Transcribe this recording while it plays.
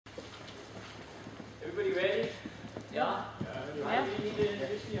we ready? Yeah? Yeah. Do you need to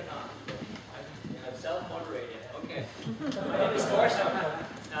introduce me or not? I'm self-moderated. Okay. My name is Thorsten.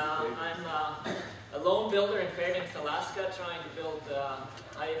 I'm a lone builder in Fairbanks, Alaska, trying to build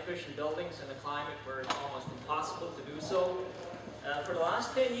high-efficient buildings in a climate where it's almost impossible to do so. For the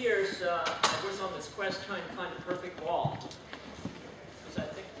last 10 years, I was on this quest trying to find a perfect wall. Because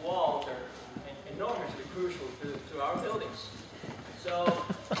I think walls are enormously crucial to our buildings. So,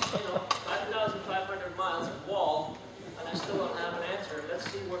 5,500 miles of wall, and I still don't have an answer. Let's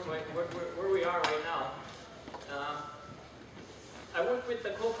see where we are right now. I work with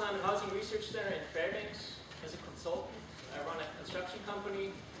the Cold Climate Housing Research Center in Fairbanks as a consultant. I run a construction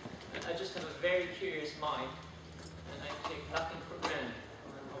company, and I just have a very curious mind, and I take nothing for granted.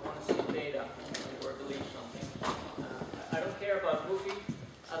 I want to see data before I believe something. I don't care about movie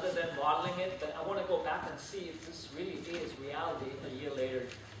other than modeling it, but I want to go back and see if this really is reality a year later.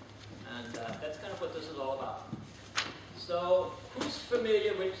 And that's kind of what this is all about. So, who's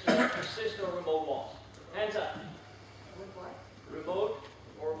familiar with persist or remote walls? Hands up. What? Remote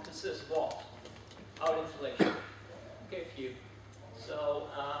or persist walls. Out insulation. Okay, a few. So,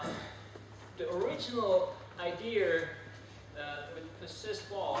 the original idea with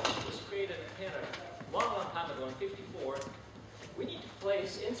persist walls was created in Canada a long, long time ago in '54. We need to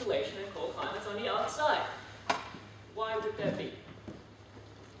place insulation in cold climates on the outside. Why would that be?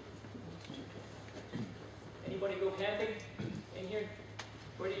 Anybody go camping in here?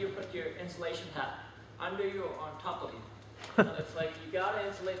 Where do you put your insulation hat? Under you or on top of you? And it's like you gotta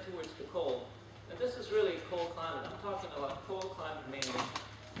insulate towards the cold. And this is really a cold climate. I'm talking about cold climate mainly.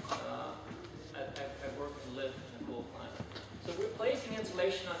 I work and live in a cold climate. So we're placing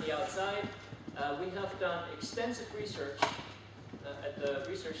insulation on the outside. We have done extensive research at the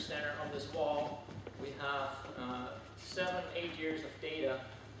research center on this wall. We have 7-8 years of data.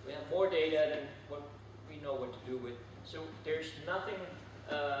 We have more data than what we know what to do with. So there's nothing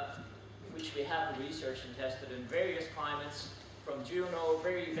which we haven't researched and tested in various climates, from Juneau,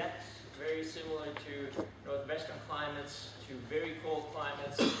 very wet, very similar to northwestern climates, to very cold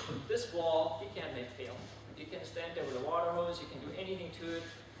climates. This wall, you can't make fail. You can stand there with a water hose, you can do anything to it.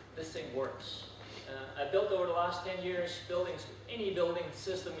 This thing works. I built over the last 10 years buildings, any building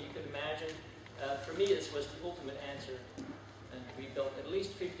system you could imagine. For me, this was the ultimate answer. And we built at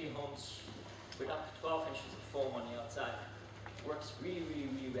least 50 homes with up to 12 inches of foam on the outside. It works really, really,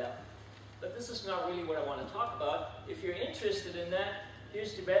 really well. But this is not really what I want to talk about. If you're interested in that,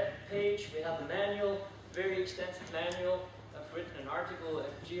 here's the web page. We have a manual, very extensive manual. I've written an article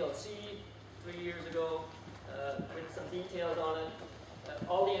at GLC 3 years ago with some details on it.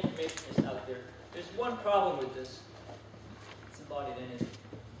 All the information is out there. There's one problem with this. It's embodied energy.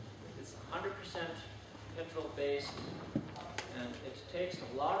 It's 100% petrol-based, and it takes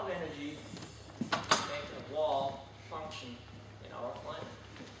a lot of energy to make a wall function in our climate.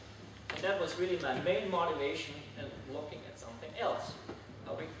 And that was really my main motivation in looking at something else.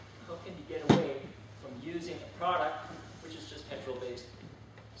 How can you get away from using a product which is just petrol-based?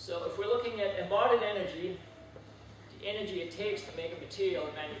 So if we're looking at embodied energy, the energy it takes to make a material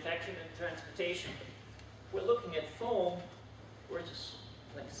in manufacturing and transportation, we're looking at foam, which is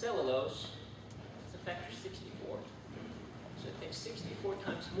like cellulose. It's a factor 64. So it takes 64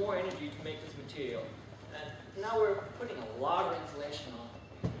 times more energy to make this material. And now we're putting a lot of insulation on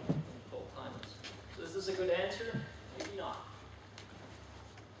in cold climates. So is this a good answer? Maybe not.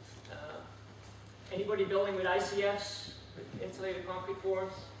 Anybody building with ICFs, with insulated concrete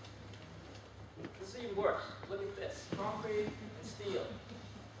forms? This is even worse. Look at this. Concrete and steel.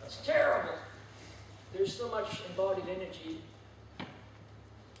 That's terrible. There's so much embodied energy.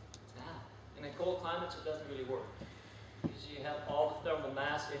 In a cold climate, it doesn't really work. Because you have all the thermal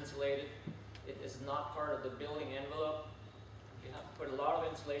mass insulated. It is not part of the building envelope. You have to put a lot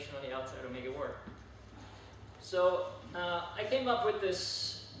of insulation on the outside to make it work. So I came up with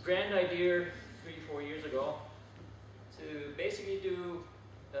this grand idea 3-4 years ago to basically do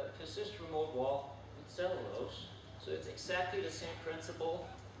a persist remote wall with cellulose. So it's exactly the same principle.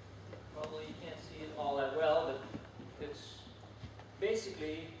 Probably you can't see it all that well, but it's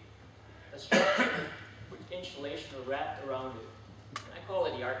basically a structure with insulation wrapped around it. I call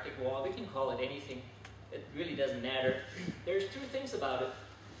it the Arctic wall. We can call it anything. It really doesn't matter. There's two things about it.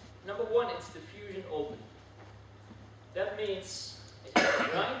 Number one, it's diffusion open. That means it has a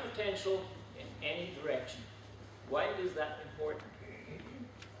drying potential in any direction. Why is that important?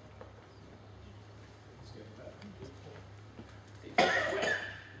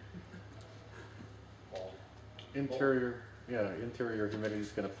 Interior humidity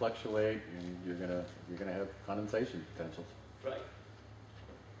is going to fluctuate, and you're going to have condensation potentials. Right.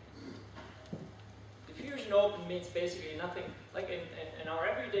 diffusion open means basically nothing, like in our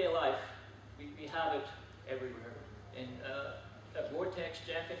everyday life, we have it everywhere. In a vortex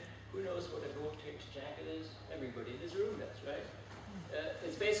jacket, who knows what a vortex jacket is? Everybody in this room does, right?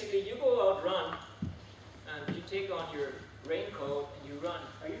 It's basically, you go out run, and you take on your raincoat and you run.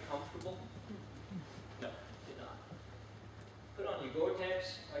 Are you comfortable? No, you're not. Put on your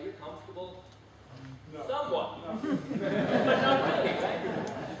Gore-Tex. Are you comfortable? No. Somewhat. But not really, right?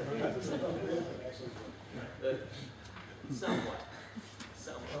 Somewhat.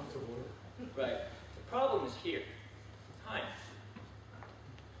 Somewhat. Right. The problem is here. Time.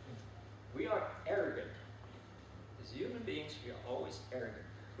 We are arrogant. As human beings, we are always arrogant.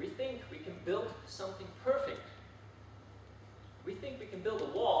 We think we can build something perfect. We think we can build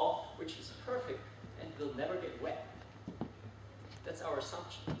a wall which is perfect and will never get wet. That's our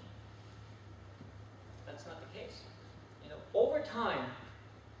assumption. That's not the case. You know, over time,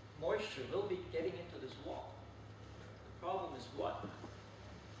 moisture will be getting into this wall. The problem is what?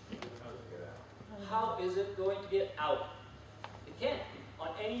 How is it going to get out? It can't. On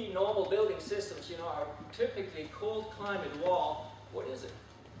any normal building systems, you know, our typically cold climate wall, what is it?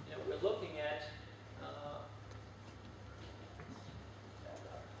 You know, we're looking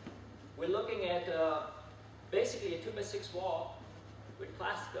at basically a 2x6 wall with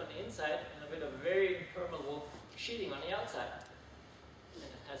plastic on the inside and a bit of very impermeable sheeting on the outside. And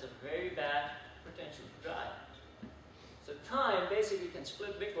it has a very bad potential to dry. So time basically can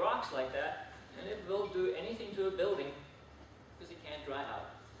split big rocks like that, and it will do anything to a building because it can't dry out.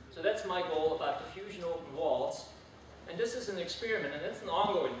 So that's my goal about diffusion open walls. And this is an experiment, and it's an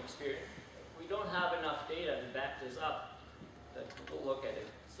ongoing experiment. We don't have enough data to back this up, but we'll look at it.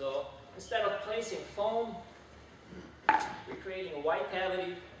 So instead of placing foam, we're creating a white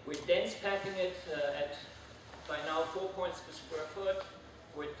cavity. We're dense packing it at, by now, 4 points per square foot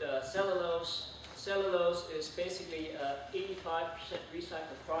with cellulose. Cellulose is basically 85%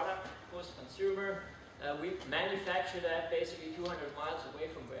 recycled product, post-consumer. We manufacture that basically 200 miles away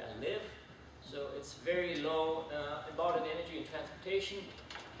from where I live. So it's very low embodied energy in transportation.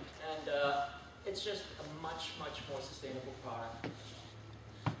 And it's just a much, much more sustainable product.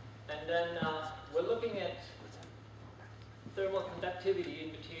 And then we're looking at thermal conductivity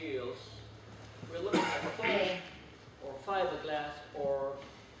in materials. We're looking at foam or fiberglass or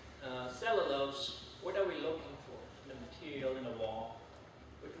cellulose. What are we looking for in a material, in a wall?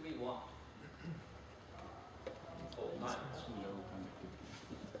 What do we want? Cold climates.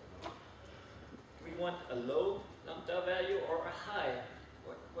 We want a low Lambda value or a high.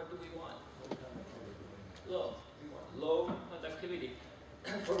 What do we want? Low. We want low conductivity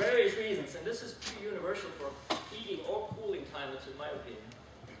for various reasons, and this is pretty universal for heating or cooling climates, in my opinion.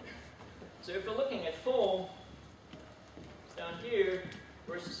 So if we're looking at foam down here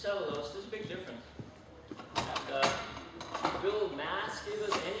versus cellulose, there's a big difference. And, will mass give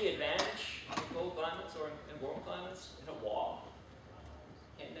us any advantage in cold climates or in warm climates in a wall?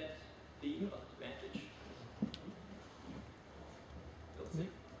 Can that be of advantage? We'll see.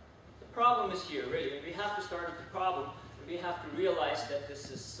 The problem is here, really. We have to start with the problem. We have to realize that this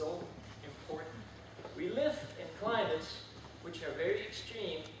is so important. We live in climates which are very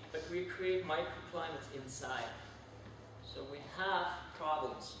extreme, but we create microclimates inside. So we have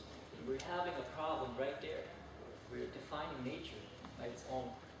problems. We're having a problem right there. We're defining nature by its own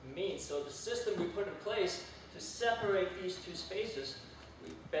means. So the system we put in place to separate these two spaces,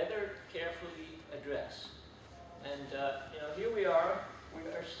 we better carefully address. And you know, here we are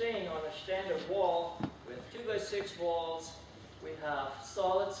staying on a standard wall with 2x6 walls. We have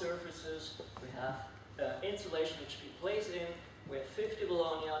solid surfaces. We have insulation which we place in. We have 50 below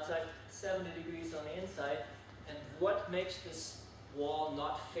on the outside, 70 degrees on the inside. And what makes this wall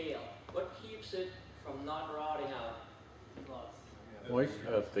not fail? What keeps it from not rotting out?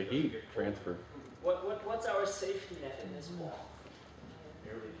 The heat transfer. What's our safety net in this wall?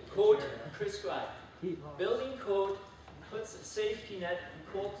 Code prescribed. Building code puts a safety net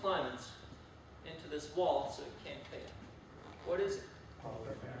in cold climates into this wall so it can't fail. What is it?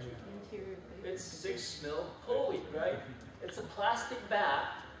 It's 6 mil poly, right? It's a plastic bag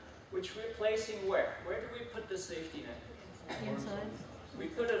which we're placing where? Where do we put the safety net? Inside. We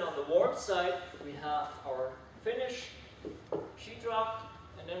put it on the warm side. We have our finish, sheetrock,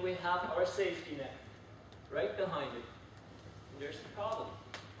 and then we have our safety net right behind it. And there's the problem.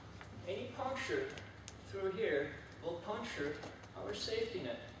 Any puncture through here will puncture our safety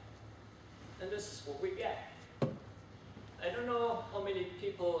net. And this is what we get. I don't know how many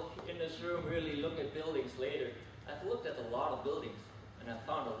people in this room really look at buildings later. I've looked at a lot of buildings, and I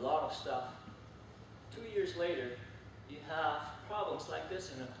found a lot of stuff. 2 years later, you have problems like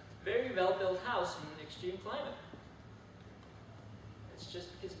this in a very well-built house in an extreme climate. It's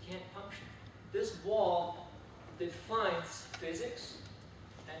just because it can't function. This wall defines physics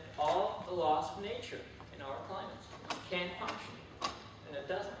and all the laws of nature in our climates. It can't function, and it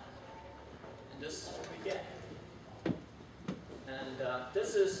doesn't. And this is what we get. And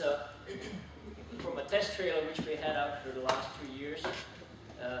this is from a test trailer which we had out for the last 2 years.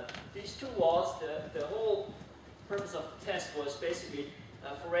 These two walls, the whole purpose of the test was basically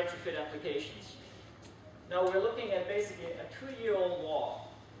for retrofit applications. Now we're looking at basically a 2-year-old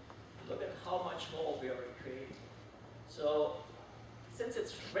wall. Look at how much mold we already created. So since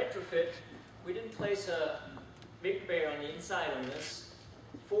it's retrofit, we didn't place a vapor barrier on the inside on this.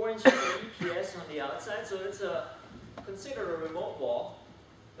 4 inches of EPS on the outside, so it's considered a remote wall,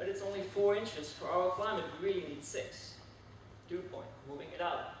 but it's only 4 inches. For our climate, we really need 6. Dew point, moving it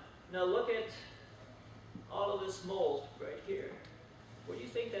out. Now look at all of this mold right here. Where do you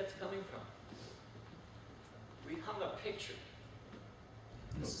think that's coming from? We hung a picture.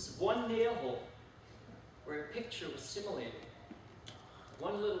 This is one nail hole where a picture was simulated.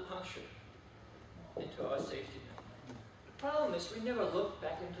 One little puncture into our safety net. The problem is we never look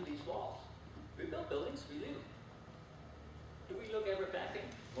back into these walls. We build buildings, we live. Do we look ever back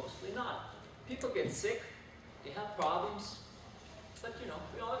in? Mostly not. People get sick, they have problems, but you know,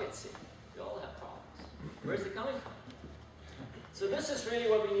 we all get sick. We all have problems. Where's it coming from? So this is really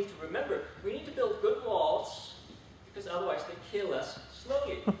what we need to remember. We need to build good walls, because otherwise they kill us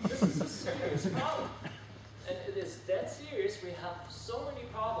slowly. This is a serious problem. And it is that serious. We have so many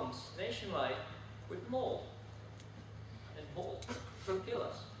problems nationwide with mold. And mold can kill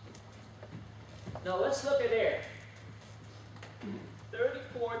us. Now let's look at air. 30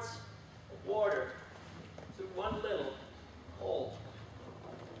 quarts of water through one little hole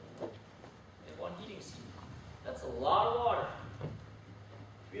in one heating seat. That's a lot of water.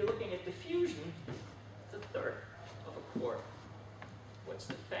 If you're looking at diffusion, it's a third of a quart. What's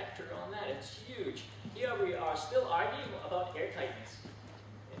the factor on that? It's huge. Here we are still arguing about airtightness.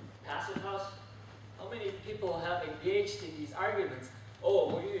 In passive house, how many people have engaged in these arguments? Oh,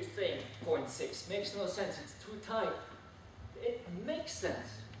 what do you think? 0.6 makes no sense, it's too tight. It makes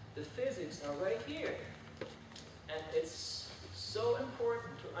sense. The physics are right here. And it's so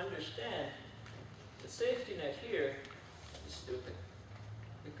important to understand the safety net here is stupid.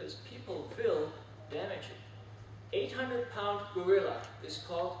 Because people will damage it. 800-pound gorilla is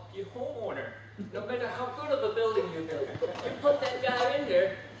called the homeowner. No matter how good of a building you build, you put that guy in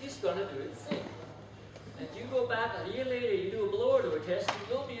there, he's going to do it safe. And you go back a year later, you do a blower door test,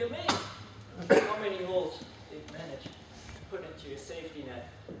 you will be amazed how many holes they've managed to put into your safety net.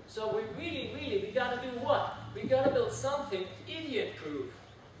 So we we got to do what? We got to build something idiot-proof.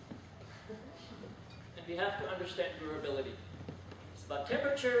 And we have to understand durability. It's about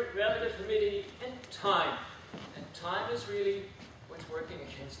temperature, relative humidity, and time. And time is really what's working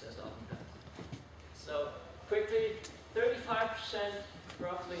against us oftentimes. So quickly, 35%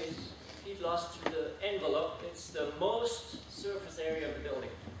 roughly is heat loss through the envelope. It's the most surface area of the building.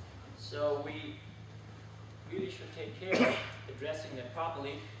 So we really should take care of addressing that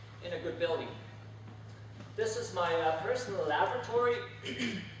properly in a good building. This is my personal laboratory.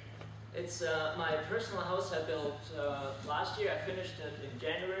 It's my personal house I built last year. I finished it in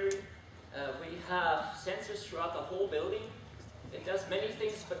January. We have sensors throughout the whole building. It does many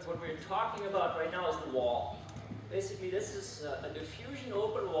things, but what we're talking about right now is the wall. Basically, this is a diffusion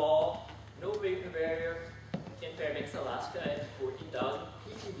open wall, no vapor barrier, in Fairbanks, Alaska at 14,000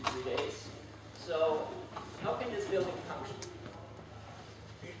 heating degree days. So how can this building function?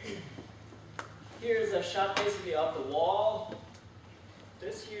 Here's a shot basically of the wall.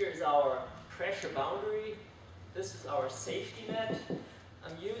 This here is our pressure boundary. This is our safety net.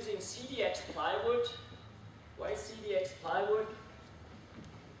 I'm using CDX plywood. Why CDX plywood?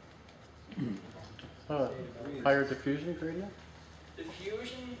 Higher diffusion gradient?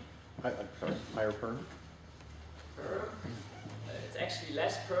 Diffusion. I'm sorry, higher perm? Perm. It's actually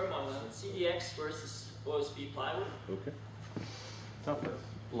less perm on CDX versus OSB plywood. Okay. Toughness.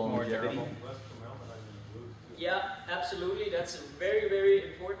 Longevity. Yeah, absolutely. That's a very,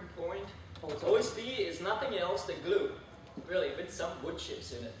 very important point. OSB is nothing else than glue, really, with some wood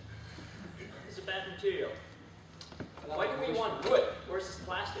chips in it. It's a bad material. Why do we want wood versus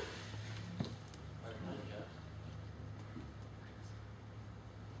plastic?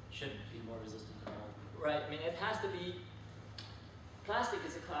 Shouldn't be more resistant to mold. Right, I mean, it has to be, plastic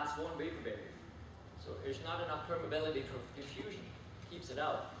is a class 1 vapor barrier. So there's not enough permeability for diffusion. Keeps it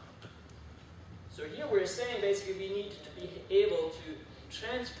out. So here we're saying basically we need to be able to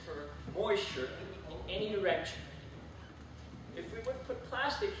transfer moisture in any direction. If we would put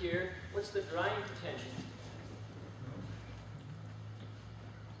plastic here, what's the drying potential?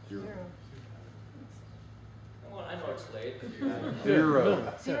 Zero. Well, I know it's late.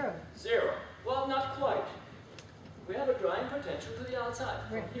 Zero. Zero. Zero. Well, not quite. We have a drying potential to the outside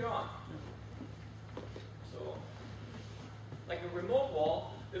from Right. here on. So, like a remote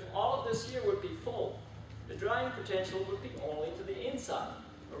wall, if all of this here would be full, the drying potential would be only to the inside.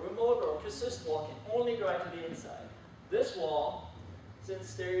 A remote or persist wall can only dry to the inside. This wall,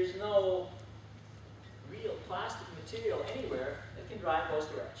 since there is no real plastic material anywhere, it can dry in both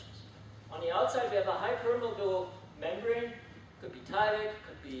directions. On the outside, we have a high permeable membrane. Could be Tyvek,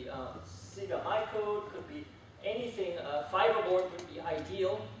 could be Siga Mycode, could be anything. Fiberboard would be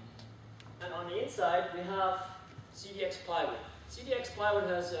ideal. And on the inside, we have CDX plywood. CDX plywood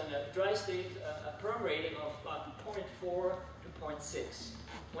has a dry state, a perm rating of about 0.4 to 0.6.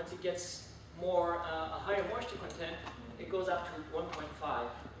 Once it gets more, a higher moisture content, it goes up to 1.5.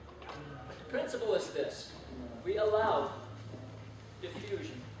 But the principle is this. We allow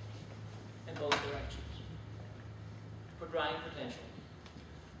diffusion in both directions for drying potential.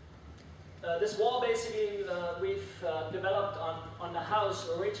 This wall basically we've developed on the house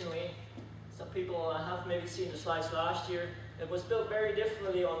originally. Some people have maybe seen the slides last year. It was built very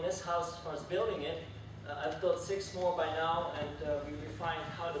differently on this house as far as building it. I've built 6 more by now, and we refined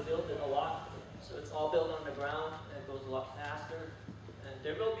how to build it a lot. So it's all built on the ground, and it goes a lot faster. And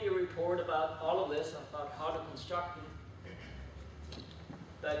there will be a report about all of this, about how to construct them.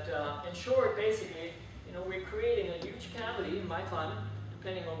 But in short, basically, you know, we're creating a huge cavity in my climate.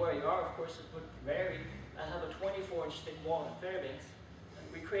 Depending on where you are, of course, it would vary. I have a 24-inch thick wall in Fairbanks.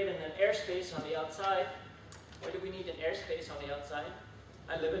 And we created an airspace on the outside. Why do we need an airspace on the outside?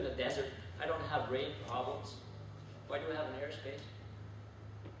 I live in the desert. I don't have rain problems. Why do we have an airspace?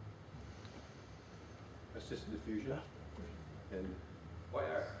 That's just diffusion. And Why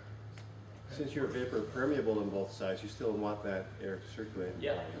are? since you're vapor permeable on both sides, you still want that air to circulate.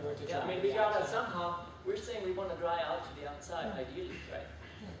 Yeah, I mean, we gotta somehow, we're saying we want to dry out to the outside, ideally, right?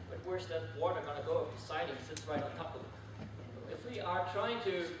 But where's that water gonna go if the siding sits right on top of it? If we are trying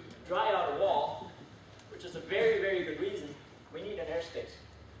to dry out a wall, which is a very, very good reason, we need an airspace.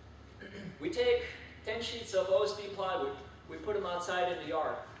 We take 10 sheets of OSB plywood, we put them outside in the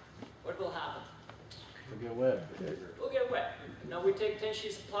yard. What will happen? It'll get wet. We'll get wet. Now we take 10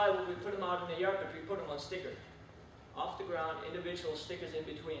 sheets of plywood, we put them out in the yard, but we put them on sticker. Off the ground, individual stickers in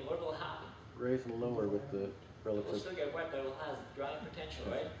between. What will happen? Raise and lower with the It will relative. still get wet, but it will have drying potential,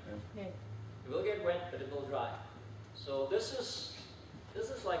 right? Yeah. It will get wet, but it will dry. So this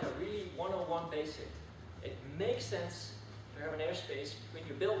is like a really 101 basic. It makes sense to have an airspace between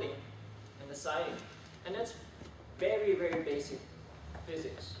your building and the siding. And that's very, very basic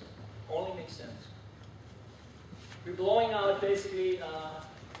physics. Only makes sense. We're blowing out basically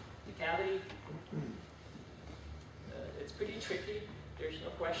the cavity. It's pretty tricky. There's no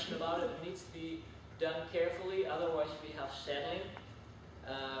question about it. It needs to be done carefully, otherwise we have settling.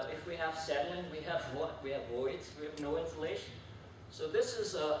 If we have settling, we have what? We have voids, we have no insulation. So this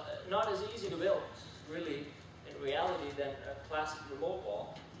is not as easy to build, really, in reality, than a classic remote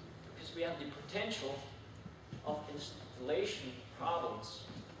wall, because we have the potential of installation problems,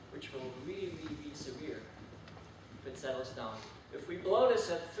 which will really, really be severe if it settles down. If we blow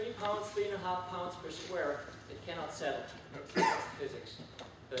this at 3 pounds, 3.5 pounds per square, it cannot settle. That's physics.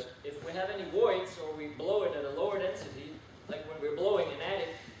 But if we have any voids, or we blow it at a lower density, like when we're blowing an attic,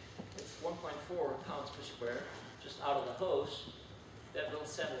 it's 1.4 pounds per square, just out of the hose, that will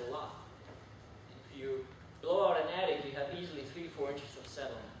settle a lot. If you blow out an attic, you have easily 3-4 inches of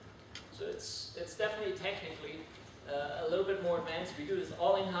settling. So it's definitely technically a little bit more advanced. We do this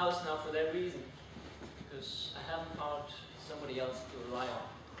all in-house now for that reason, because I haven't found somebody else to rely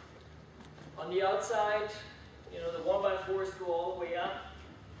on. On the outside, you know, the 1x4s go all the way up.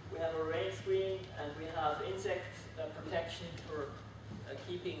 We have a rain screen, and we have insect protection for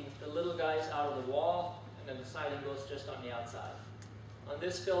keeping the little guys out of the wall, and then the siding goes just on the outside. On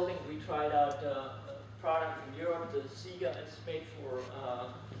this building, we tried out a product from Europe, the Siga. It's made for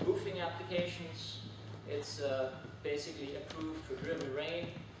roofing applications. It's basically approved for driven rain,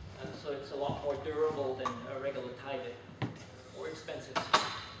 so it's a lot more durable than a regular Tyvek. More expensive.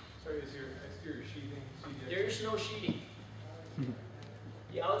 Sorry, is your exterior sheathing CDX? There is no sheeting.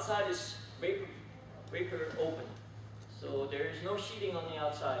 The outside is vapor open. So there is no sheeting on the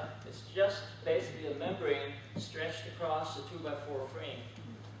outside. It's just basically a membrane stretched across the 2x4 frame.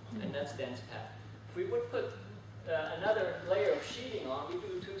 And that's dense pack. If we would put another layer of sheeting on, we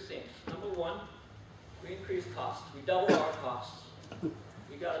do 2 things. Number 1, we increase costs. We double our costs.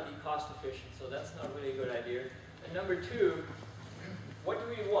 We gotta be cost efficient, so that's not really a good idea. And number 2, what do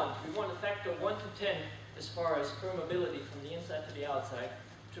we want? We want a factor 1 to 10 as far as permeability from the inside to the outside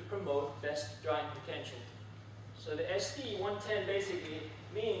to promote best drying potential. So the SD 110 basically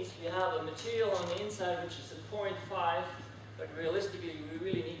means we have a material on the inside which is at 0.5, but realistically we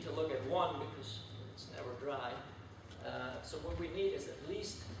really need to look at 1 because it's never dry. So what we need is at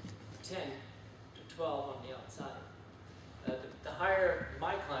least 10 to 12 on the outside. The higher,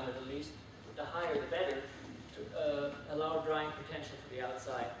 my climate at least, the higher the better to allow drying potential for the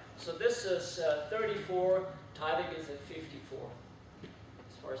outside. So this is 34, Tyvek is at 54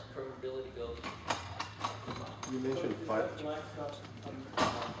 as far as permeability goes. You mentioned five.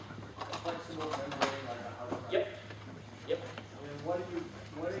 Flexible membrane like a house. Yep. Yep. And then what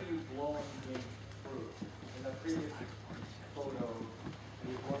are you blowing in through? In the previous photo,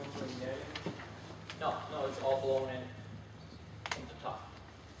 you blowing through netting? No, it's all blown in from the top.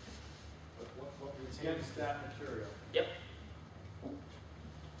 But what retains that material? Yep.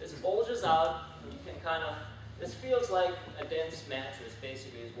 This bulges out, and you can kind of, this feels like a dense mattress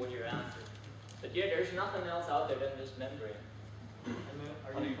basically is what you're after. But yeah, there's nothing else out there than this membrane. And then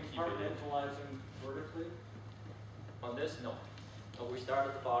How are do you you keep it in? compartmentalizing vertically? On this, no. So we start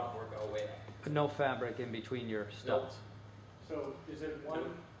at the bottom, work our way up. No fabric in between your studs. So is it one?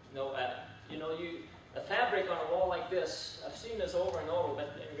 No, you know, a fabric on a wall like this, I've seen this over and over,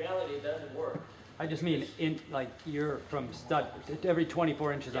 but in reality it doesn't work. I just mean in like you're from stud to every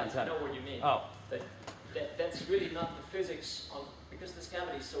 24 inches Yeah, on I center. know what you mean. Oh, But that's really not the physics on, because this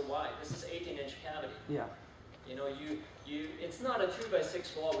cavity is so wide. This is 18-inch cavity. yeah. You know, it's not a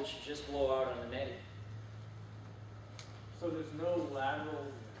 2x6 wall which you just blow out on the netting. So there's no lateral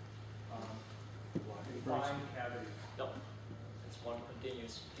defined cavity. No, it's one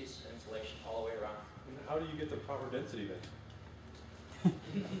continuous piece of insulation all the way around. And how do you get the proper density then?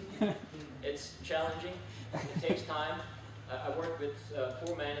 It's challenging. It takes time. I work with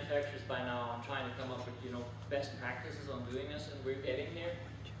 4 manufacturers by now. I'm trying to come up with best practices on doing this, and we're getting there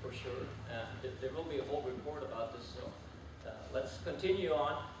for sure. There will be a whole report about this. So let's continue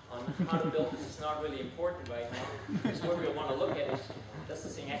on how to build this. Is not really important right now. Because what we want to look at is does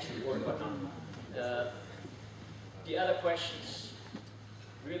this thing actually work or not. The other questions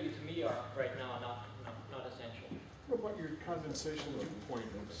really to me are right now not essential. What about your condensation dew point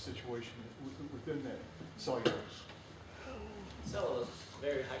situation within that cellulose? Cellulose is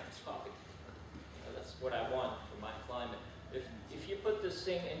very hygroscopic. That's what I want for my climate. If you put this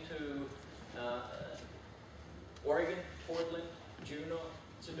thing into Oregon, Portland, Juneau,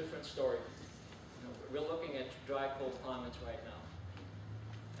 it's a different story. We're looking at dry, cold climates right now.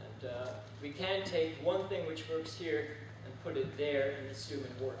 And we can take one thing which works here and put it there and assume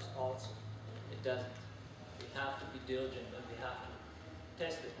it works also. It doesn't. We have to be diligent and we have to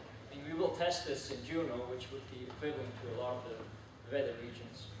test it. And we will test this in Juneau, which would be equivalent to a lot of the weather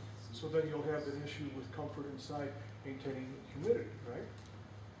regions. So then you'll have an issue with comfort inside maintaining humidity, right?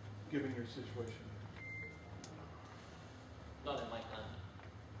 Given your situation. Not in my climate.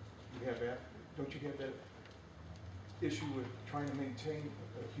 You have that, don't you have that issue with trying to maintain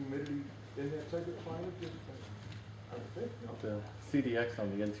humidity in that type of climate? I would think, no? The CDX on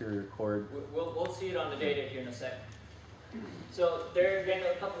the interior cord. We'll see it on the data here in a second. So there again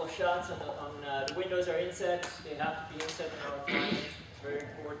a couple of shots on the windows are inset. They have to be inset in our climate. It's very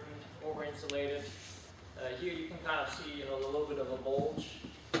important. Over insulated. Here you can kind of see a little bit of a bulge.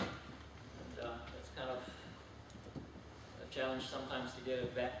 And it's kind of a challenge sometimes to get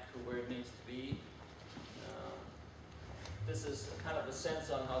it back to where it needs to be. This is kind of a sense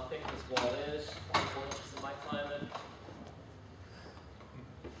on how thick this wall is. 4 inches in my climate.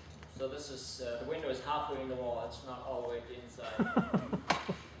 So this is, the window is halfway in the wall, it's not all the way to the inside.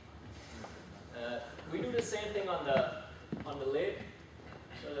 We do the same thing on the lid.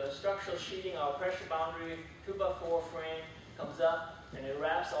 So the structural sheeting, our pressure boundary, 2x4 frame, comes up and it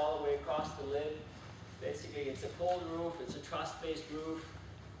wraps all the way across the lid. Basically it's a cold roof, it's a truss-based roof,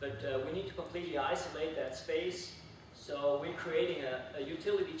 but we need to completely isolate that space. So we're creating a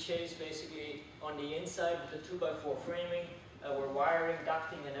utility chase basically on the inside with the 2x4 framing. Where wiring,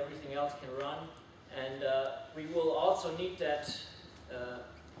 ducting, and everything else can run. And we will also need that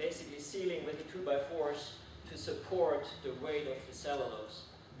basically sealing with the 2x4s to support the weight of the cellulose.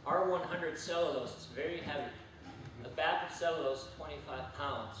 R100 cellulose is very heavy. A bag of cellulose is 25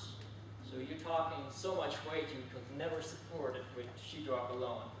 pounds. So you're talking so much weight you could never support it with sheetrock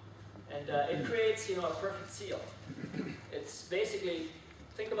alone. And it creates a perfect seal. It's basically,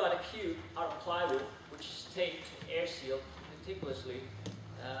 think about a cube out of plywood, which is taped and air sealed meticulously.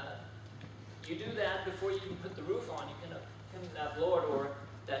 You do that before you even put the roof on. You can blow it over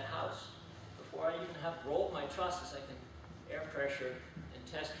that house. Before I even have rolled my trusses, I can air pressure and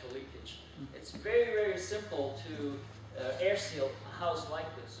test for leakage. It's very, very simple to air seal a house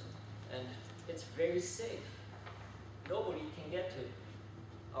like this, and it's very safe. Nobody can get to it.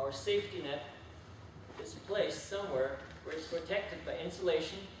 Our safety net is placed somewhere where it's protected by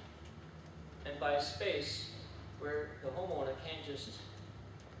insulation and by a space where the homeowner can't just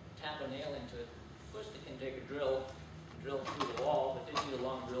tap a nail into it. Of course, they can take a drill through the wall, but they need a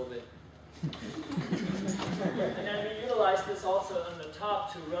long drill bit. And then we utilize this also on the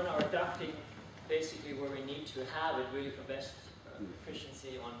top to run our ducting, basically where we need to have it really for best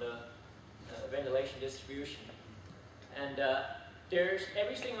efficiency on the ventilation distribution. And there's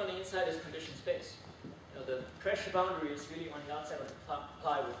everything on the inside is conditioned space. You know, the pressure boundary is really on the outside of the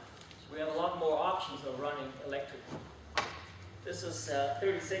plywood. So we have a lot more options of running electric. This is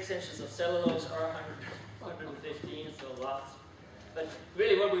 36 inches of cellulose, or 115, so lots. But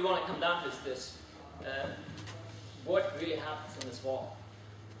really what we want to come down to is this. What really happens in this wall?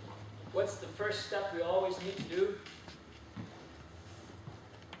 What's the first step we always need to do?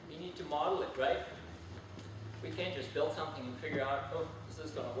 We need to model it, right? We can't just build something and figure out, oh, is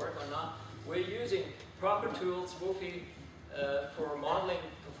this going to work or not? We're using proper tools, WUFI, for modeling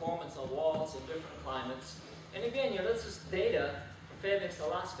performance on walls in different climates. And again, you know, this is data for Fairbanks,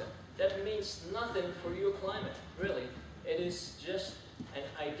 Alaska. That means nothing for your climate, really. It is just an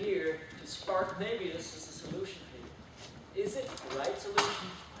idea to spark, maybe this is a solution for you. Is it the right solution?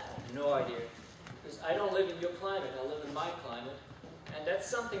 I have no idea. Because I don't live in your climate, I live in my climate. And that's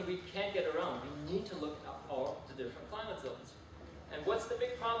something we can't get around. We need to look at all the different climate zones. And what's the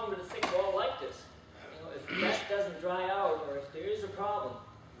big problem with a thick wall like this? You know, if that doesn't dry out, or if there is a problem,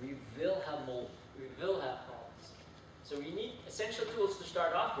 we will have mold. We will have problems. So we need essential tools to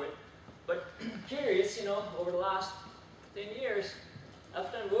start off with. But curious, you know, over the last 10 years,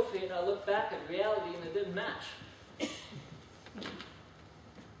 I've done WUFI and I look back at reality and it didn't match.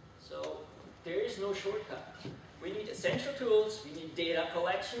 So there is no shortcut. We need essential tools, we need data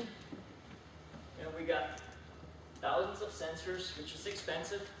collection. You know, we got thousands of sensors, which is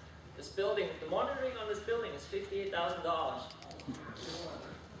expensive. This building, the monitoring on this building is $58,000.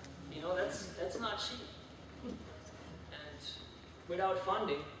 You know, that's not cheap. And without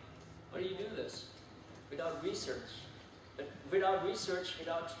funding, how do you do this? Without research. But without research,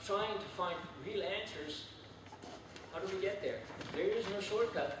 without trying to find real answers, how do we get there? There is no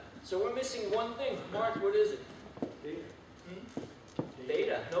shortcut. So we're missing one thing. Mark, what is it? Data.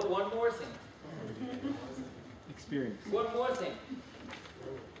 Data. No, one more thing. Experience. One more thing.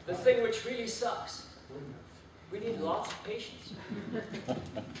 The thing which really sucks. We need lots of patience.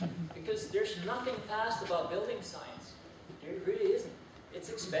 Because there's nothing fast about building science. There really isn't. It's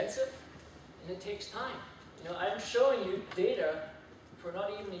expensive and it takes time. You know, I'm showing you data for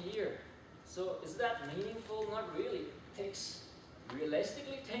not even a year. So is that meaningful? Not really. It takes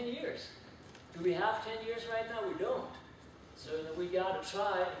realistically 10 years. Do we have 10 years right now? We don't. So we got to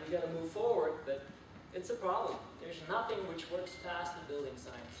try and we got to move forward, but it's a problem. There's nothing which works fast in building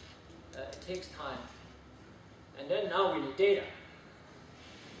science. It takes time. And then now we need data.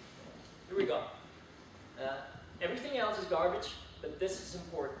 Here we go. Everything else is garbage, but this is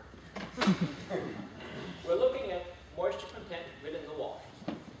important. We're looking at moisture content within the wall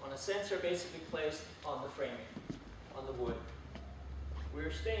on a sensor basically placed on the framing, on the wood.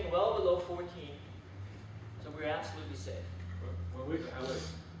 We're staying well below 14, so we're absolutely safe. Well, we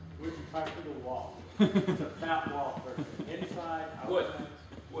can talk to the wall. It's a fat wall first. Inside, Wood. outside.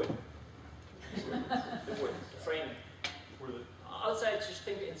 Wood. The wood, the framing. Outside, just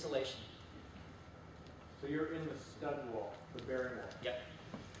think insulation. So you're in the stud wall, the bearing wall. Yep.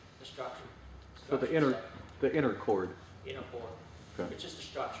 The structure. So the inner cord. Inner core, Okay. which is the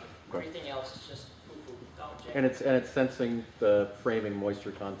structure. Okay. Everything else is just foo-foo, object. And it's sensing the framing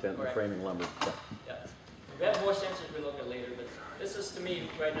moisture content and the Correct. framing lumber. Yeah. Yeah. We have more sensors we'll look at later, but this is, to me,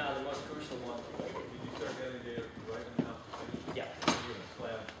 right now, the most crucial one. Did you start getting data right in the house? Yeah. You're in a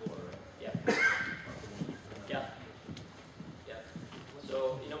slab floor, right? Yeah. Yeah. Yeah.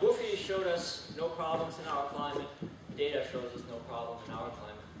 So, you know, WUFI showed us no problems in our climate. Data shows us no problem in our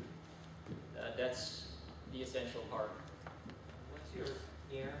climate. That's the essential part. What's your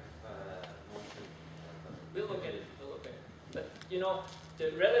air moisture? We'll look at it. We'll look at it. But, you know,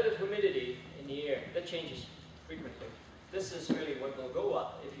 the relative humidity in the air, that changes frequently. This is really what will go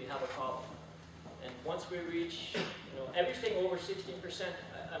up if you have a problem. And once we reach, you know, everything over 16%,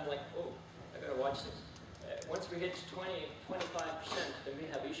 I'm like, oh, I gotta watch this. Once we hit 20, 25%, then we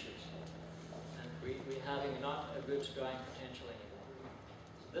have issues. And we're having not a good drying potential anymore.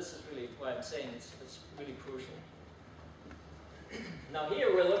 So this is really why I'm saying it's really crucial. Now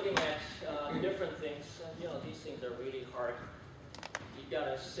here we're looking at different things. You know, these things are really hard. You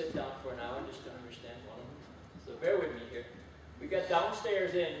gotta sit down for an hour just to understand one of them. So bear with me here. We got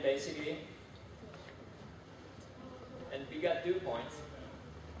downstairs in, basically, and we got dew points.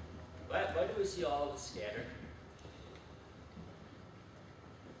 Why do we see all of it scattered?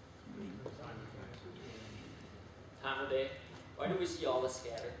 Time of day. Why do we see all this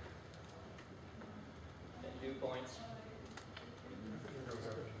scattered? And dew points?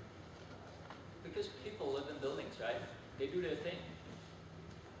 Because people live in buildings, right? They do their thing.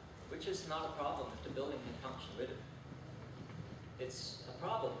 Which is not a problem if the building can function with it. It's a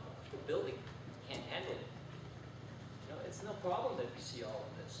problem if the building can't handle it. You know, it's no problem that we see all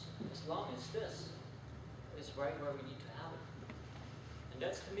of this, as long as this is right where we need to have it. And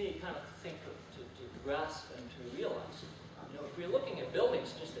that's, to me, kind of the thing to grasp and to realize. You know, if we're looking at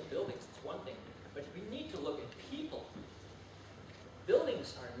buildings, just at buildings, it's one thing. But we need to look at people.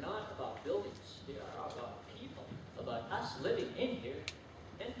 Buildings are not about buildings. They are about people, about us living in here.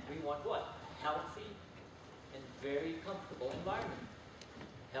 And we want what? Healthy and very comfortable environment.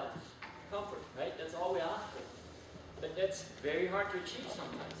 Health, comfort, right? That's all we ask for. But that's very hard to achieve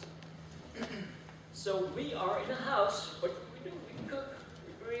sometimes. So we are in a house. What do we do? We cook,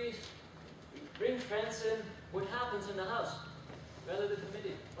 we breathe, we bring friends in. What happens in the house? Relative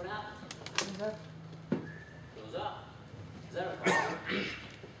humidity. What happens? Goes up. Is that a problem?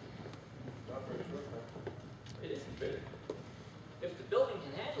 Not very short time. It isn't really. If the building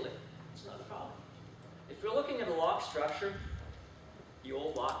can handle it, it's not a problem. If you're looking at a log structure, the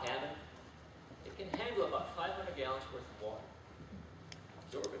old log cabin, it can handle about 500 gallons worth of water.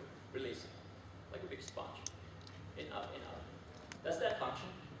 Absorb it, release it, like a big sponge. In, out, in, out. Does that function?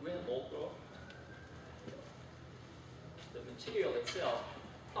 With a mold growth? The material itself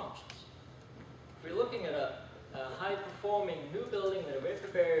functions. If we're looking at a high-performing new building with a vapor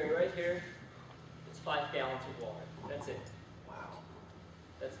barrier right here, it's 5 gallons of water. That's it. Wow.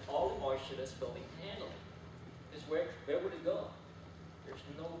 That's all the moisture this building can handle. Because where would it go? There's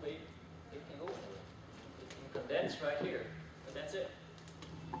no way it can go anywhere. It can condense right here, and that's it.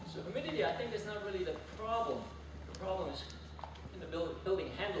 So humidity, I think, is not really the problem. The problem is, can the building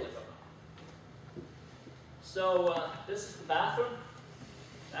handle it or not? So this is the bathroom.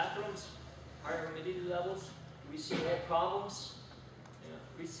 Bathrooms, higher humidity levels. We see more problems. You know,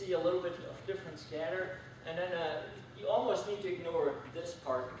 we see a little bit of different scatter. And then you almost need to ignore this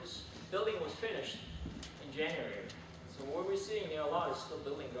part because the building was finished in January. So what we're seeing there, a lot is still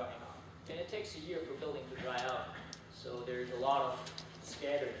building drying out. And it takes a year for building to dry out. So there's a lot of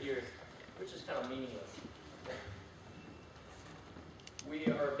scatter here, which is kind of meaningless. We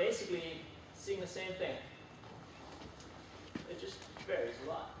are basically seeing the same thing. It just varies a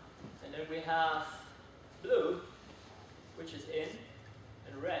lot. And then we have blue, which is in,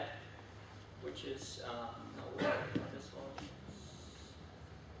 and red, which is, no, where on this one?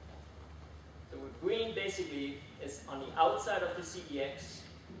 So green basically is on the outside of the CDX,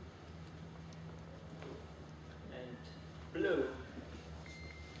 and blue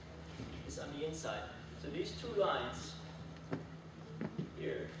is on the inside. So these two lines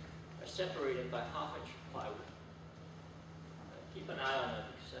here are separated by half-inch plywood. Keep an eye on that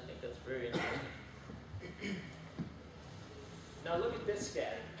because I think that's very interesting. Now look at this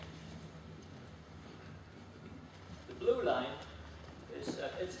scatter. The blue line is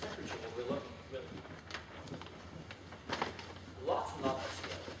its temperature, what we're looking at. Lots and lots of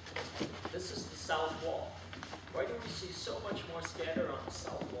scatter. This is the south wall. Why do we see so much more scatter on the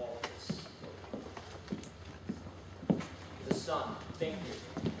south wall of this? The sun, thank you.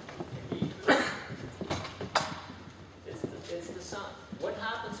 It's the sun. What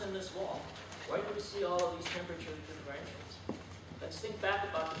happens in this wall? Why do we see all of these temperature differentials? Let's think back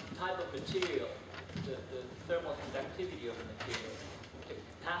about the type of material, the thermal conductivity of the material, the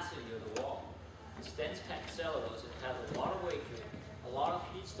capacity of the wall. It's dense packed cellulose. It has a lot of weight to it, a lot of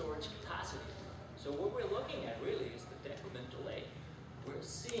heat storage capacity. So what we're looking at really is the decrement delay. We're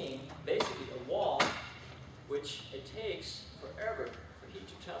seeing basically a wall which it takes forever for heat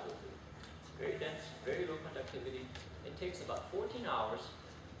to travel through. It's very dense, very low conductivity. It takes about 14 hours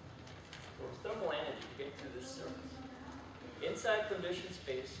for thermal energy to get through this surface. Inside conditioned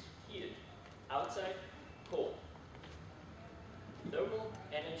space, heated. Outside, cold. Thermal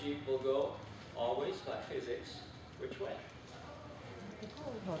energy will go always by physics. Which way?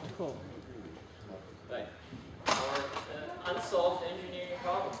 Cool. Right. Or unsolved engineering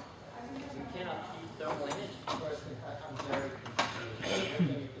problem. We cannot keep thermal energy. Question, I'm very confused. I'm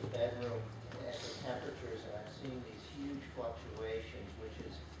looking at the bedroom at the temperatures, and I'm seeing these huge fluctuations, which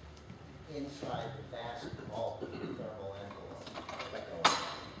is inside the vast bulk of the thermal envelope.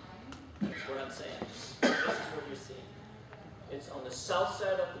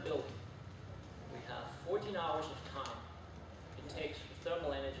 the building, we have 14 hours of time it takes for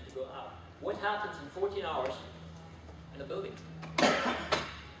thermal energy to go out. What happens in 14 hours in a building?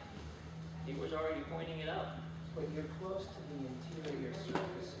 He was already pointing it out. But you're close to the interior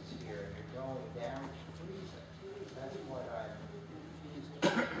surfaces here, and you're going down to freezing. That's what I'm confused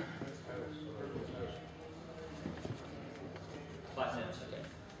about. 5 cents, okay.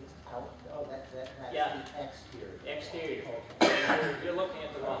 Oh, that's Yeah. the exterior. Exterior. Okay. You're looking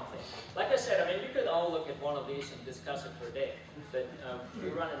at the wrong thing. Like I said, I mean, you could all look at one of these and discuss it for a day, but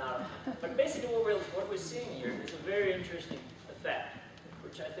we're running out of time. But basically what we're seeing here is a very interesting effect,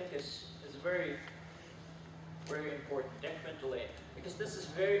 which I think is very, very important, decrement delay, because this is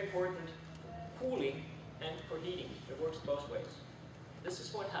very important cooling and for heating. It works both ways. This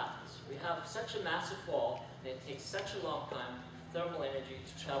is what happens. We have such a massive fall, and it takes such a long time for thermal energy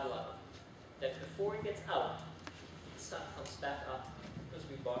to travel out, that before it gets out, the sun comes back up because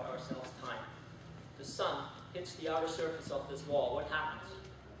we bought ourselves time. The sun hits the outer surface of this wall. What happens?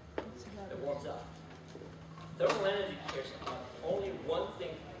 It warms up. Thermal energy cares about only one thing,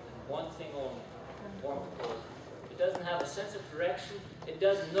 and one thing only, warm or cold. It doesn't have a sense of direction. It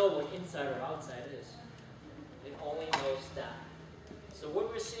doesn't know what inside or outside is. It only knows that. So what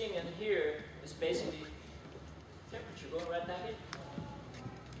we're seeing in here is basically temperature going right back in.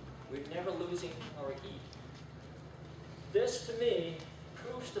 We're never losing our heat. This, to me,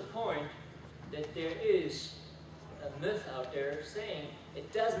 proves the point that there is a myth out there saying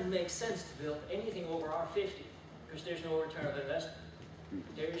it doesn't make sense to build anything over R50 because there's no return of investment.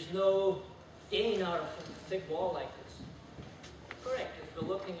 There's no gain out of a thick wall like this. Correct, if we're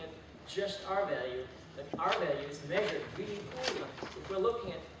looking at just R value, then R value is measured really poorly. If we're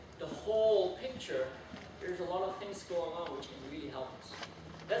looking at the whole picture, there's a lot of things going on which can really help us.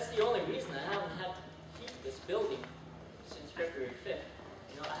 That's the only reason I haven't had to heat this building since February 5th.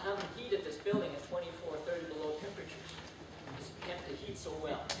 You know, I haven't heated this building at 24 or 30 below temperatures because it kept the heat so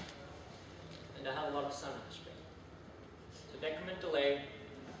well. And I have a lot of sun in the spring. So decrement delay.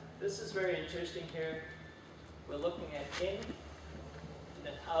 This is very interesting here. We're looking at in and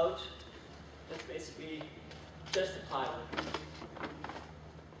then out. That's basically just a plywood.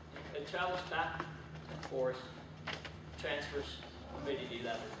 It travels back and forth, transfers humidity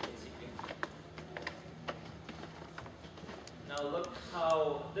levels basically. Now look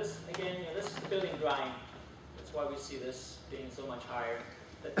how this, again, you know, this is the building drying. That's why we see this being so much higher.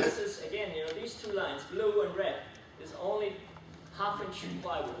 But this is, again, you know, these two lines, blue and red, is only half-inch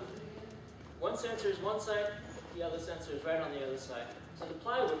plywood. One sensor is one side, the other sensor is right on the other side. So the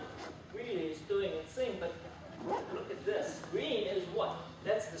plywood really is doing its thing, but look at this. Green is what?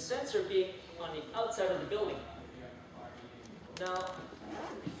 That's the sensor being on the outside of the building. Now,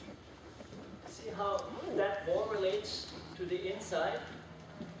 see how that more relates to the inside?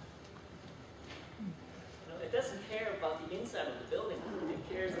 No, it doesn't care about the inside of the building.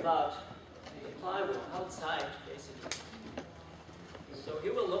 It cares about the plywood outside, basically. So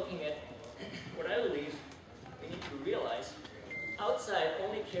here we're looking at what I believe we need to realize. Outside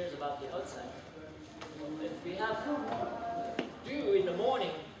only cares about the outside. If we have dew in the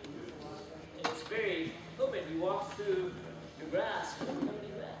morning and it's very humid, you walk through the grass and it's going to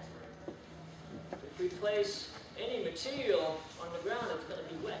be wet. If we place any material on the ground, it's going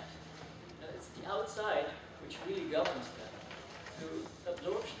to be wet. And it's the outside which really governs that through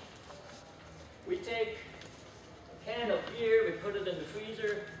absorption. We take a can of beer, we put it in the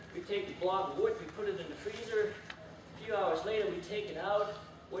freezer. We take a block of wood, we put it in the freezer. A few hours later, we take it out.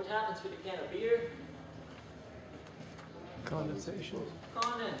 What happens with a can of beer? Condensation.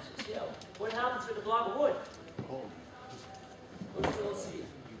 Condenses, yeah. What happens with a block of wood? What do you see?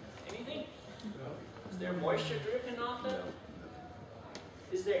 Anything? Is there moisture dripping off that?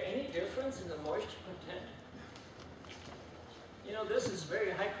 Is there any difference in the moisture content? You know, this is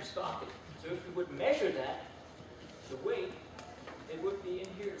very microscopic. So if we would measure that, the weight, it would be in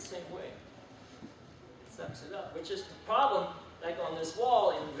here the same way. It sucks it up, which is the problem, like on this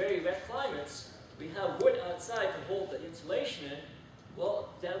wall in very wet climates, we have wood outside to hold the insulation in. Well,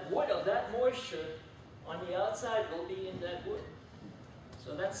 that wood of that moisture on the outside will be in that wood.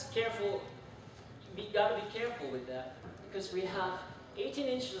 So that's careful, we gotta be careful with that, because we have 18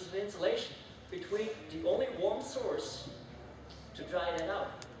 inches of insulation between the only warm source to dry that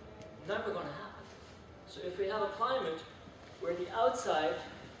out. Never gonna happen. So if we have a climate where the outside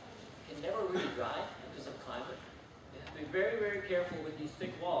can never really dry because of climate, we have to be very, very careful with these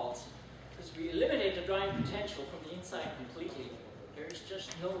thick walls, because we eliminate the drying potential from the inside completely. There is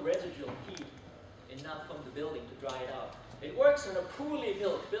just no residual heat enough from the building to dry it out. It works on a poorly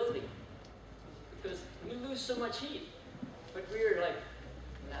built building because we lose so much heat. But we're like,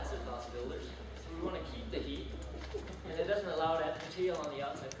 nah,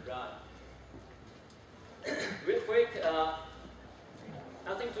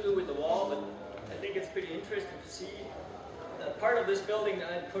 see, part of this building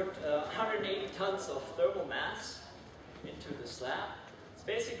I put 180 tons of thermal mass into the slab. It's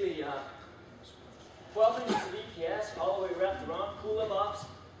basically 12 inches of EPS all the way wrapped around, cooler box,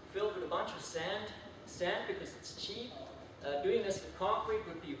 filled with a bunch of sand. Sand because it's cheap. Doing this with concrete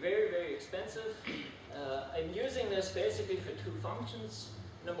would be very, very expensive. I'm using this basically for two functions.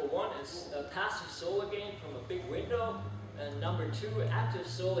 Number one is passive solar gain from a big window. And number two, active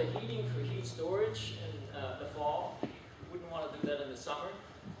solar heating for heat storage in the fall. Wouldn't want to do that in the summer.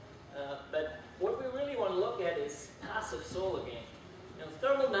 But what we really want to look at is passive solar gain. You know,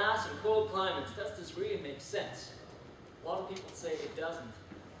 thermal mass in cold climates, does this really make sense? A lot of people say it doesn't.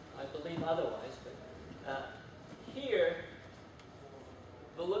 I believe otherwise. But here,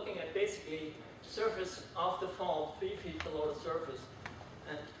 we're looking at basically surface of the foam 3 feet below the surface.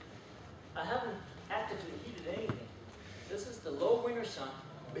 And I haven't actively heated anything. This is the low winter sun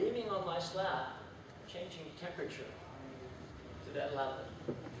beaming on my slab, changing the temperature to that level.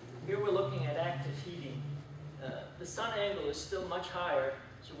 Here we're looking at active heating. The sun angle is still much higher,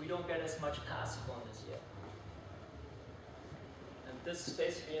 so we don't get as much passive on this yet. And this is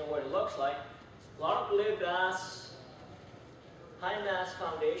basically what it looks like. A lot of blue glass, high mass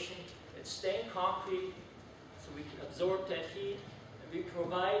foundation. It's stained concrete, so we can absorb that heat. And we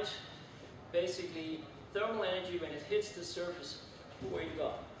provide basically thermal energy when it hits the surface. Where you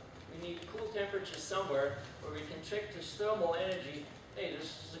go? We need cool temperatures somewhere where we can trick this thermal energy. Hey,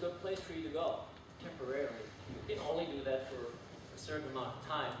 this is a good place for you to go temporarily. We can only do that for a certain amount of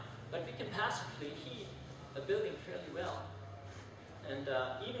time, but we can passively heat a building fairly well. And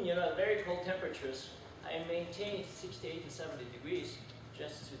even at very cold temperatures, I maintain 68 to 70 degrees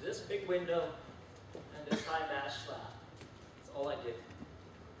just to this big window and this high mass slab. That's all I did.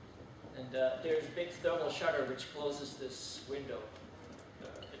 And there's a big thermal shutter which closes this window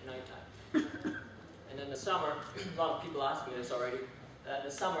at nighttime. And in the summer, a lot of people ask me this already, in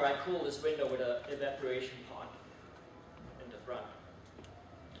the summer I cool this window with an evaporation pond in the front.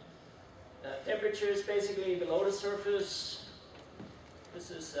 Temperature is basically below the surface.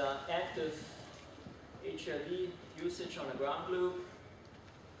 This is active HRV usage on a ground loop.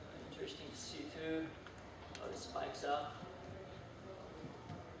 Interesting to see too how it spikes up.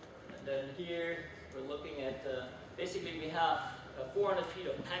 And then here we're looking at, basically we have 400 feet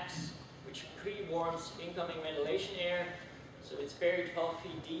of PEX, which pre-warms incoming ventilation air. So it's buried 12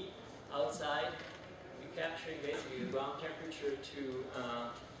 feet deep outside. We're capturing basically the ground temperature to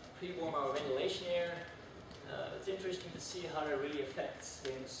pre-warm our ventilation air. It's interesting to see how that really affects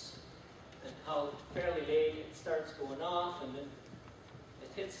things and how fairly late it starts going off, and then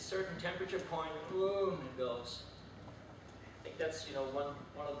it hits a certain temperature point, and boom, it goes. I think that's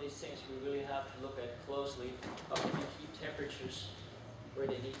one of these things we really have to look at closely. How can we keep temperatures where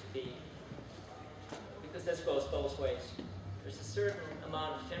they need to be? Because this goes both ways. There's a certain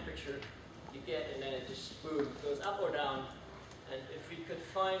amount of temperature you get, and then it just boom, goes up or down. And if we could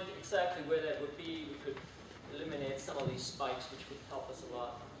find exactly where that would be, we could eliminate some of these spikes, which would help us a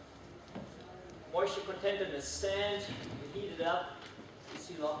lot. Moisture content in the sand, we heat it up, you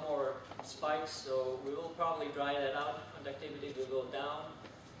see a lot more spikes, so we will probably dry that out. Conductivity will go down,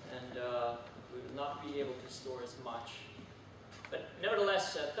 and we will not be able to store as much. But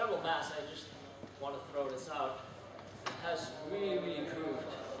nevertheless, thermal mass, I just want to throw this out. It has really, really proved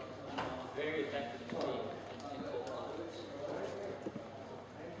very effective to me in cold climates.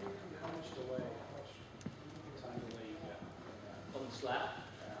 How much delay, how much time delay you get? On the slab?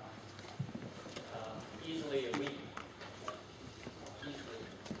 Easily a week. Easily.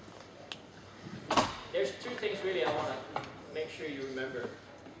 There's two things really I want to make sure you remember.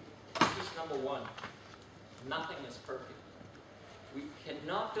 This is number one. Nothing is perfect. We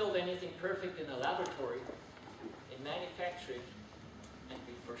cannot build anything perfect in a laboratory, in manufacturing, and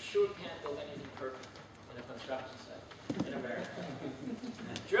we for sure can't build anything perfect in a construction site in America.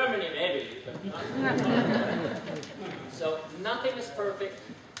 Germany maybe, but not. So nothing is perfect,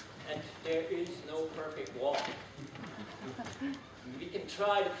 and there is no perfect wall. We can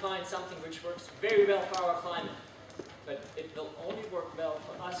try to find something which works very well for our climate, but it will only work well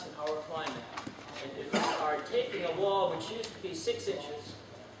for us in our climate. And if we are taking a wall which used to be 6 inches,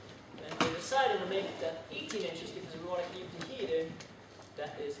 and we decided to make it 18 inches because we want to keep the heat in,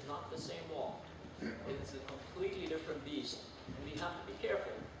 that is not the same wall. It is a completely different beast, and we have to be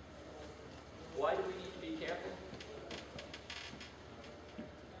careful. Why do we need to be careful?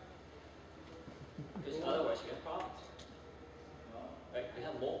 Because otherwise we have problems. Right? We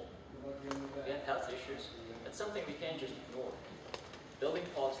have mold. We have health issues. That's something we can't just ignore. Building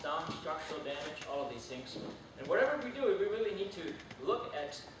falls down, structural damage, all of these things. And whatever we do, we really need to look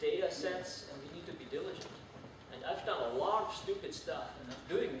at data sets, and we need to be diligent. And I've done a lot of stupid stuff, and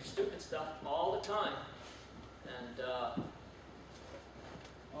I'm doing stupid stuff all the time. And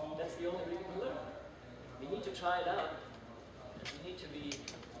that's the only way we can learn. We need to try it out. And we need to be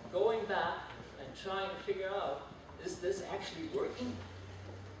going back and trying to figure out, is this actually working?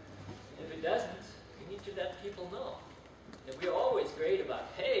 If it doesn't, we need to let people know. And we're always great about,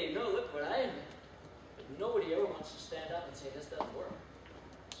 hey, no, look what I invented. But nobody ever wants to stand up and say, this doesn't work.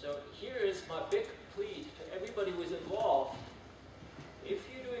 So here is my big plea to everybody who's involved. If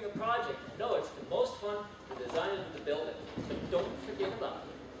you're doing a project, no, it's the most fun to design it and to build it. But don't forget about it.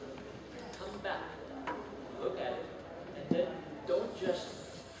 Come back, look at it, and then don't just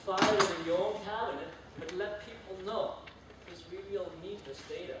file it in your own cabinet, but let people know. Because we will need this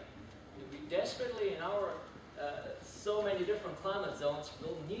data. We desperately, in our so many different climate zones,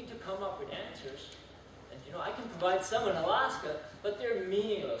 will need to come up with answers. And you know, I can provide some in Alaska, but they're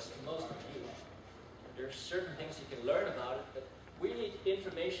meaningless to most of you. There are certain things you can learn about it, but we need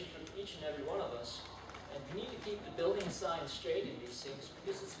information from each and every one of us. And we need to keep the building science straight in these things,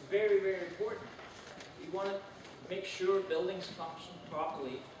 because it's very, very important. We want to make sure buildings function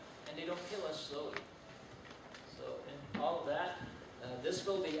properly, and they don't kill us slowly. So, in all of that, this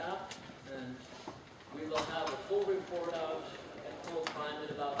will be up, and we will have a full report out at Full Climate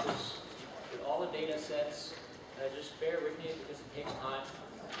about this, with all the data sets. Just bear with me because it takes time.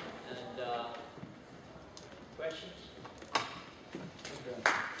 And questions?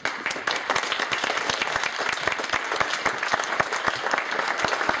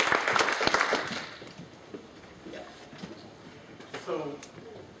 Yeah. So,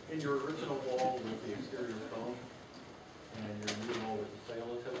 in your original wall with the exterior foam and your new wall with the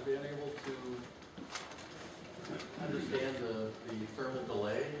cellulose, have you been able to understand the thermal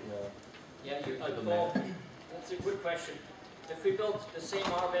delay? Yeah, you to the foam. man? That's a good question. If we built the same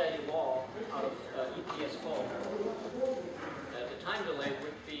R-value wall out of EPS foam, the time delay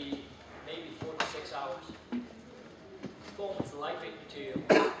would be maybe 4 to 6 hours. Foam is a lightweight material.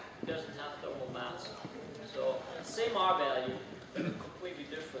 It doesn't have thermal mass. So same R-value, completely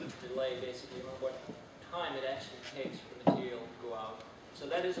different delay basically on what time it actually takes for the material to go out. So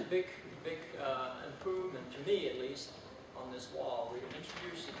that is a big improvement, to me at least, on this wall. We're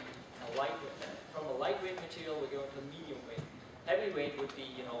introducing a lightweight. From a lightweight material, we're going to medium weight. Heavyweight would be,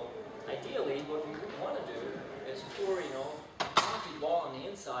 you know, ideally what we would want to do is pour, you know, a concrete wall on the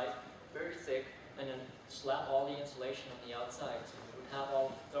inside, very thick, and then slap all the insulation on the outside. So we would have all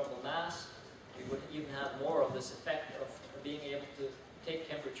the thermal mass. We would even have more of this effect of being able to take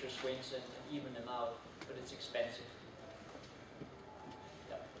temperature swings and even them out, but it's expensive.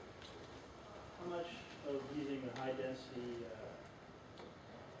 Yeah. How much of using the high density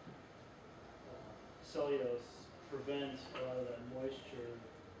cellulose prevents a lot of that moisture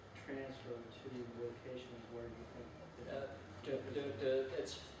transfer to locations where you think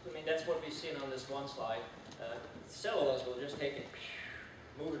I mean, that's what we've seen on this one slide. Cellulose will just take it,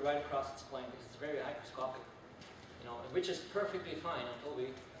 move it right across its plane because it's very hygroscopic, you know, which is perfectly fine until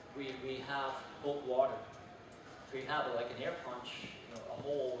we have cold water. If we have like an air punch, you know, a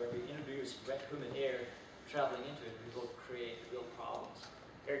hole where we introduce wet, humid air traveling into it, we will create real problems.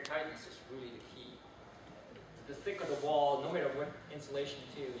 Airtightness is really the key. The thicker the wall, no matter what insulation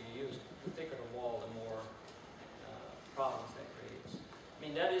material you use, the thicker the wall, the more problems that creates. I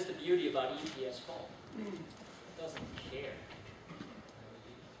mean, that is the beauty about EPS foam. It doesn't care.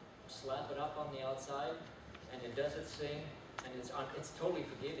 You slap it up on the outside, and it does its thing, and it's totally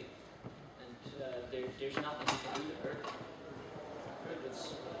forgiving. And there's nothing you can do to hurt it.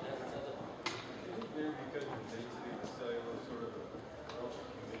 It's other. Maybe because of the density of the cellulose, sort of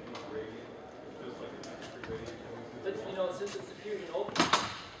maybe gradient, just like a temperature gradient. But you know, since it's diffusion open,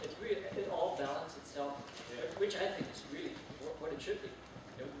 it's really, it all balances itself, which I think is really what it should be.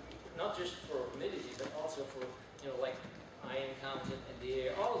 You know, not just for humidity, but also for, you know, like ion counts in the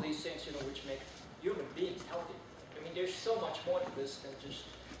air, all of these things, you know, which make human beings healthy. I mean, there's so much more to this than just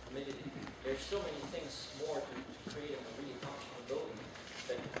humidity. There's so many things more to create a really functional building.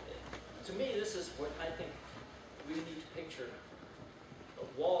 That, to me, this is what I think we need to picture.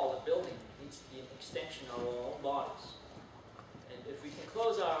 A wall, a building, needs to be an extension of our own bodies. And if we can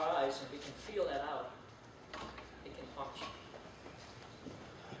close our eyes and we can feel that out, it can function.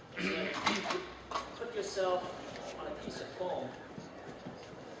 So put yourself on a piece of foam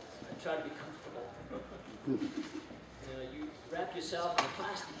and try to be comfortable. You know, you wrap yourself in a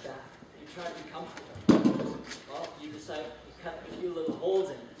plastic bag. You try to be comfortable. Well, you decide you cut a few little holes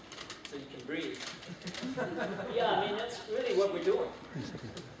in it so you can breathe. Yeah, I mean, that's really what we're doing.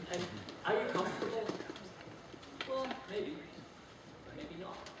 And are you comfortable? Well, maybe. Maybe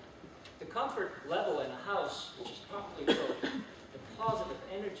not. The comfort level in a house, which is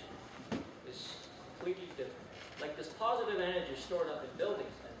stored up in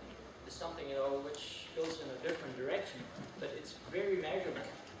buildings, I think, is something, which goes in a different direction, but it's very measurable.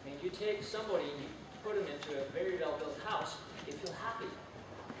 I mean, you take somebody and you put them into a very well-built house, they feel happy.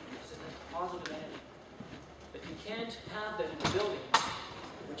 It's a positive energy. But you can't have that in a building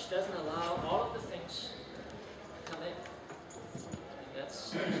which doesn't allow all of the things to come in. And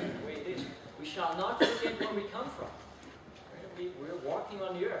that's the way it is. We shall not forget where we come from. We're walking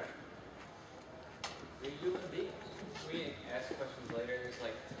on the earth. We're human beings. We ask questions later. There's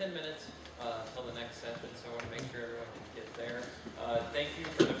like 10 minutes till the next session, so I want to make sure everyone can get there. Thank you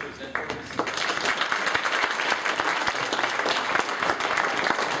for the presenters.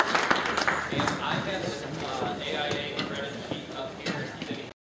 And I have